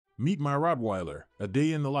Meet my Rottweiler, a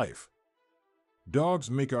day in the life.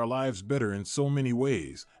 Dogs make our lives better in so many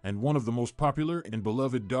ways, and one of the most popular and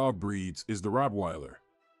beloved dog breeds is the Rottweiler.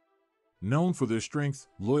 Known for their strength,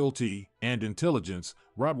 loyalty, and intelligence,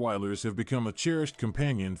 Rottweilers have become a cherished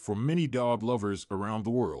companion for many dog lovers around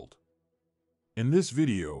the world. In this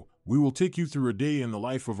video, we will take you through a day in the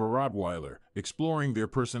life of a Rottweiler, exploring their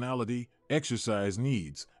personality, exercise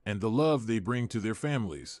needs, and the love they bring to their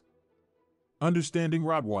families. Understanding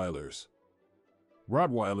Rottweilers.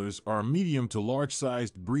 Rottweilers are a medium to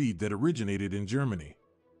large-sized breed that originated in Germany.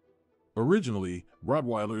 Originally,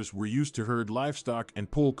 Rottweilers were used to herd livestock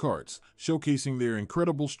and pull carts, showcasing their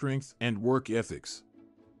incredible strength and work ethics.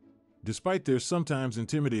 Despite their sometimes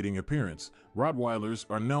intimidating appearance, Rottweilers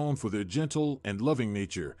are known for their gentle and loving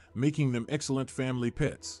nature, making them excellent family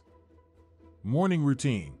pets. Morning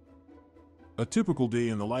routine. A typical day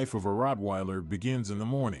in the life of a Rottweiler begins in the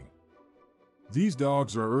morning. These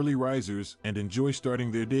dogs are early risers and enjoy starting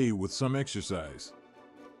their day with some exercise.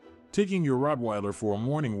 Taking your Rottweiler for a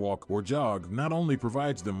morning walk or jog not only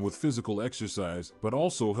provides them with physical exercise, but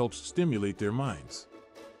also helps stimulate their minds.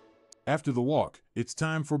 After the walk, it's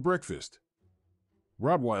time for breakfast.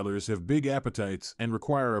 Rottweilers have big appetites and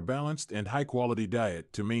require a balanced and high-quality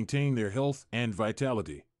diet to maintain their health and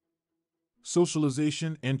vitality.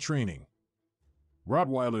 Socialization and training.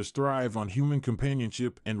 Rottweilers thrive on human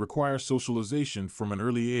companionship and require socialization from an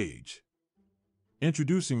early age.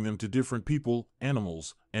 Introducing them to different people,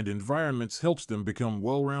 animals, and environments helps them become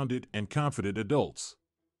well-rounded and confident adults.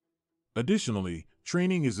 Additionally,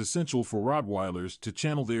 training is essential for Rottweilers to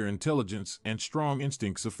channel their intelligence and strong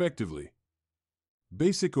instincts effectively.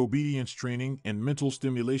 Basic obedience training and mental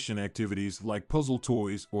stimulation activities like puzzle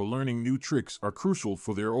toys or learning new tricks are crucial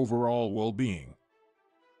for their overall well-being.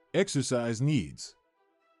 Exercise needs.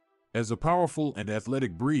 As a powerful and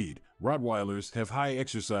athletic breed, Rottweilers have high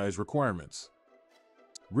exercise requirements.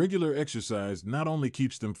 Regular exercise not only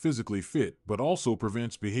keeps them physically fit, but also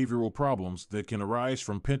prevents behavioral problems that can arise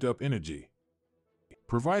from pent-up energy.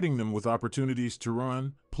 Providing them with opportunities to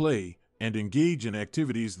run, play, and engage in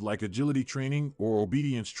activities like agility training or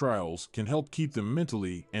obedience trials can help keep them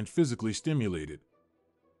mentally and physically stimulated.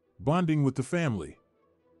 Bonding with the family.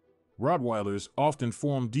 Rottweilers often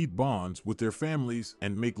form deep bonds with their families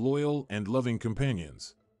and make loyal and loving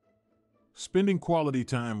companions. Spending quality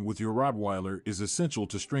time with your Rottweiler is essential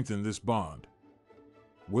to strengthen this bond.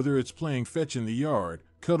 Whether it's playing fetch in the yard,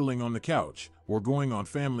 cuddling on the couch, or going on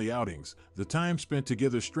family outings, the time spent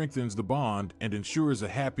together strengthens the bond and ensures a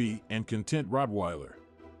happy and content Rottweiler.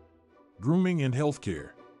 Grooming and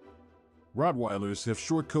healthcare. Rottweilers have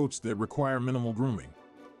short coats that require minimal grooming.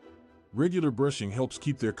 Regular brushing helps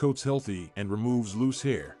keep their coats healthy and removes loose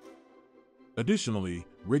hair. Additionally,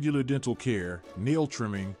 regular dental care, nail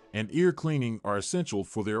trimming, and ear cleaning are essential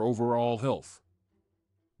for their overall health.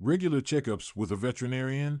 Regular checkups with a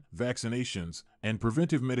veterinarian, vaccinations, and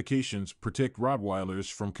preventive medications protect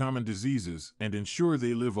Rottweilers from common diseases and ensure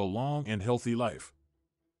they live a long and healthy life.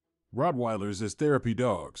 Rottweilers as therapy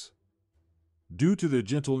dogs. Due to their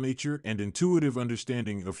gentle nature and intuitive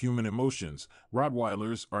understanding of human emotions,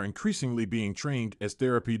 Rottweilers are increasingly being trained as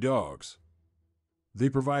therapy dogs. They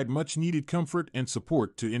provide much-needed comfort and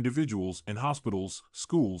support to individuals in hospitals,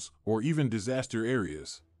 schools, or even disaster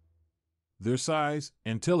areas. Their size,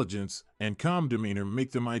 intelligence, and calm demeanor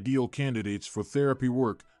make them ideal candidates for therapy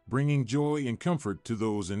work, bringing joy and comfort to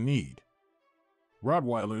those in need.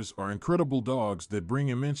 Rottweilers are incredible dogs that bring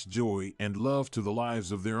immense joy and love to the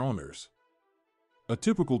lives of their owners. A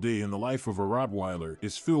typical day in the life of a Rottweiler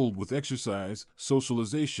is filled with exercise,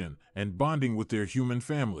 socialization, and bonding with their human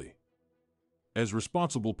family. As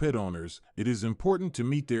responsible pet owners, it is important to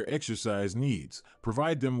meet their exercise needs,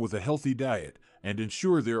 provide them with a healthy diet, and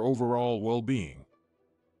ensure their overall well-being.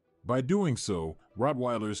 By doing so,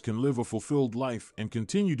 Rottweilers can live a fulfilled life and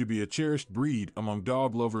continue to be a cherished breed among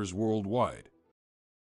dog lovers worldwide.